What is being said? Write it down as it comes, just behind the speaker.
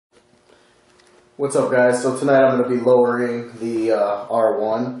What's up, guys? So tonight I'm going to be lowering the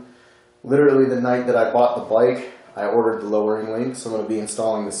R1. Literally the night that I bought the bike, I ordered the lowering link. So I'm going to be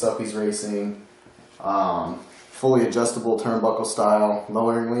installing the Soupy's Racing fully adjustable turnbuckle style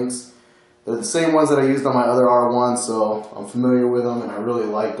lowering links. They're the same ones that I used on my other R1, so I'm familiar with them and I really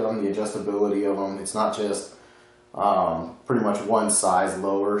liked them, the adjustability of them. It's not just pretty much one size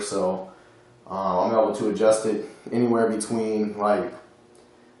lower, so I'm able to adjust it anywhere between like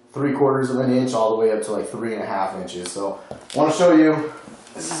 3/4 of an inch all the way up to like 3.5 inches. So I want to show you,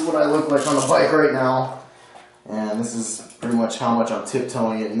 this is what I look like on the bike right now, and this is pretty much how much I'm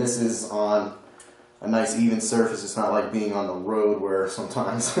tiptoeing it, and this is on a nice even surface. It's not like being on the road where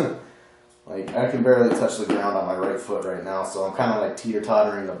sometimes like I can barely touch the ground on my right foot right now, so I'm kind of like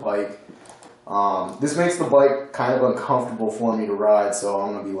teeter-tottering the bike. This makes the bike kind of uncomfortable for me to ride, so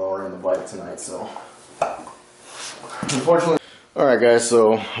I'm going to be lowering the bike tonight. So unfortunately, alright guys,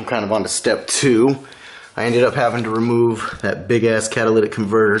 so I'm kind of on to step 2. I ended up having to remove that big ass catalytic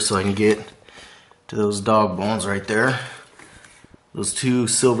converter so I can get to those dog bones right there. Those two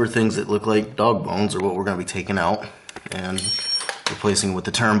silver things that look like dog bones are what we're going to be taking out and replacing with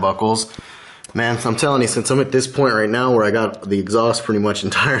the turnbuckles. Man, I'm telling you, since I'm at this point right now where I got the exhaust pretty much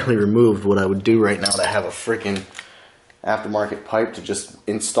entirely removed, what I would do right now to have a freaking aftermarket pipe to just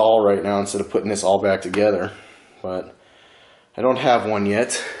install right now instead of putting this all back together. But I don't have one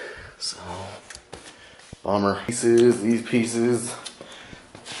yet, so bummer. These pieces,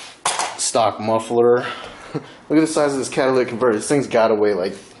 stock muffler. Look at the size of this catalytic converter. This thing's gotta weigh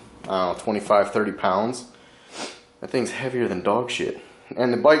like, I don't know, 25, 30 pounds. That thing's heavier than dog shit.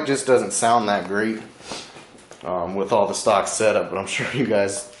 And the bike just doesn't sound that great with all the stock setup, but I'm sure you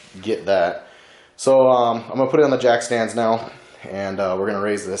guys get that. So I'm gonna put it on the jack stands now, and we're gonna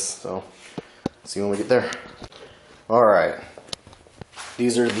raise this, so see when we get there. Alright.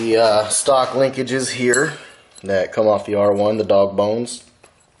 These are the stock linkages here that come off the R1, the dog bones.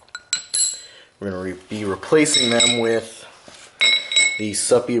 We're going to be replacing them with the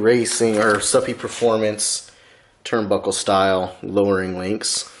Soupy Racing or Soupy Performance turnbuckle style lowering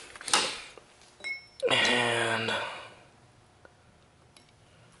links. And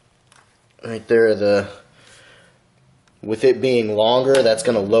right there, with it being longer, that's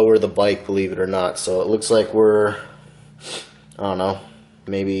going to lower the bike, believe it or not. So it looks like we're, I don't know,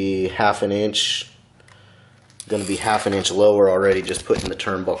 maybe half an inch, going to be half an inch lower already just putting the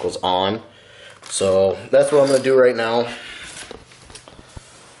turnbuckles on. So that's what I'm going to do right now.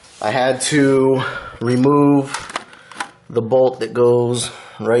 I had to remove the bolt that goes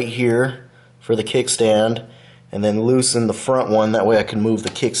right here for the kickstand and then loosen the front one, that way I can move the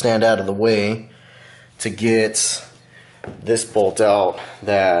kickstand out of the way to get this bolt out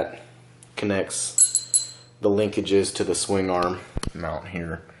that connects the linkages to the swing arm mount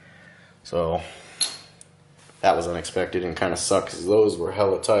here. So that was unexpected and kind of sucked because those were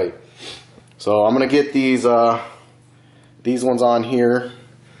hella tight. So I'm gonna get these ones on here,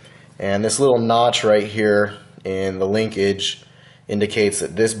 and this little notch right here in the linkage indicates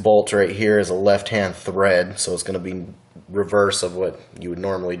that this bolt right here is a left-hand thread, so it's gonna be reverse of what you would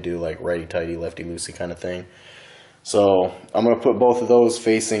normally do, like righty-tighty, lefty-loosey kind of thing. So I'm gonna put both of those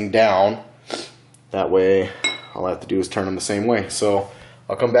facing down. That way all I have to do is turn them the same way. So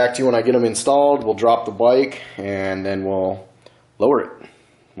I'll come back to you when I get them installed. We'll drop the bike and then we'll lower it.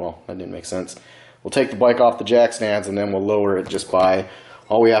 Well, that didn't make sense. We'll take the bike off the jack stands and then we'll lower it just by,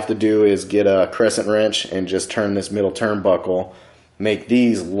 all we have to do is get a crescent wrench and just turn this middle turnbuckle, make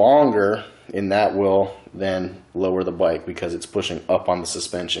these longer, and that will then lower the bike because it's pushing up on the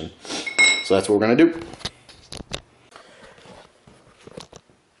suspension. So that's what we're gonna do.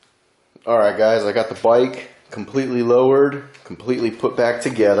 Alright guys, I got the bike completely lowered, completely put back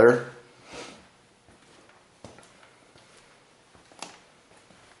together.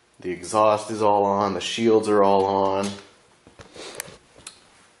 The exhaust is all on, the shields are all on.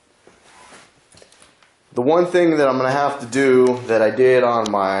 The one thing that I'm going to have to do that I did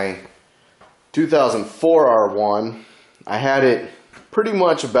on my 2004 R1, I had it pretty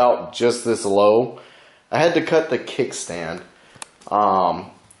much about just this low. I had to cut the kickstand.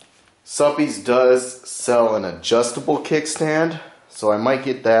 Soupy's does sell an adjustable kickstand, so I might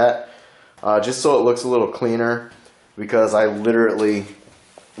get that just so it looks a little cleaner, because I literally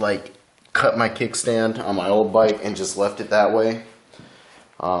like cut my kickstand on my old bike and just left it that way.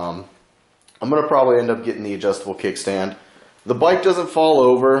 I'm gonna probably end up getting the adjustable kickstand. The bike doesn't fall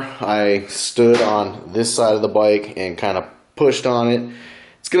over. I stood on this side of the bike and kind of pushed on it.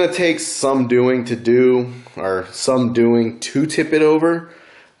 It's gonna take some doing to tip it over,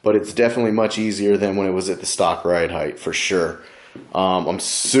 but it's definitely much easier than when it was at the stock ride height, for sure. I'm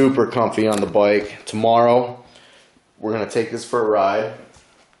super comfy on the bike. Tomorrow, we're going to take this for a ride.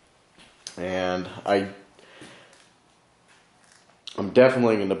 And I'm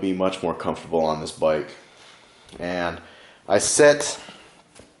definitely going to be much more comfortable on this bike. And I set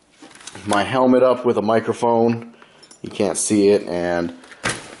my helmet up with a microphone. You can't see it. And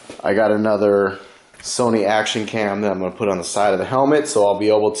I got another Sony action cam that I'm going to put on the side of the helmet, so I'll be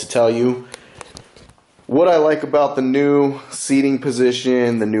able to tell you what I like about the new seating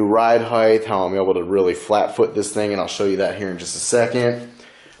position, the new ride height, how I'm able to really flat foot this thing, and I'll show you that here in just a second,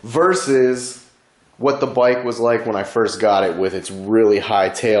 versus what the bike was like when I first got it with its really high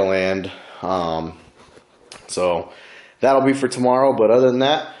tail end. So that'll be for tomorrow, but other than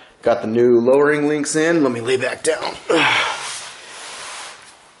that, got the new lowering links in. Let me lay back down.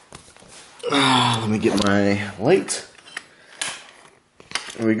 Let me get my light.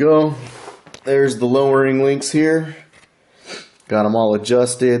 There we go. There's the lowering links here. Got them all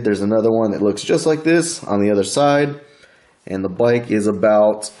adjusted. There's another one that looks just like this on the other side. And the bike is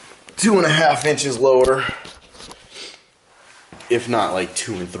about 2.5 inches lower, if not like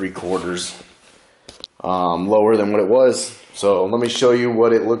 2 3/4 lower than what it was. So let me show you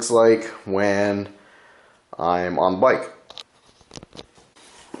what it looks like when I'm on the bike.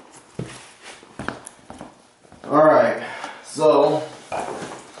 Alright, so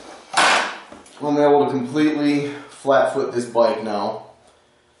I'm able to completely flat foot this bike now.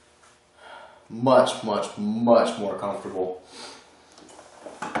 Much more comfortable.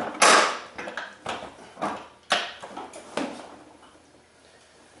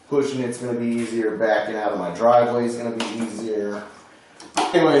 Pushing it's going to be easier, backing out of my driveway is going to be easier.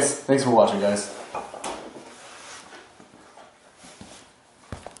 Anyways, thanks for watching, guys.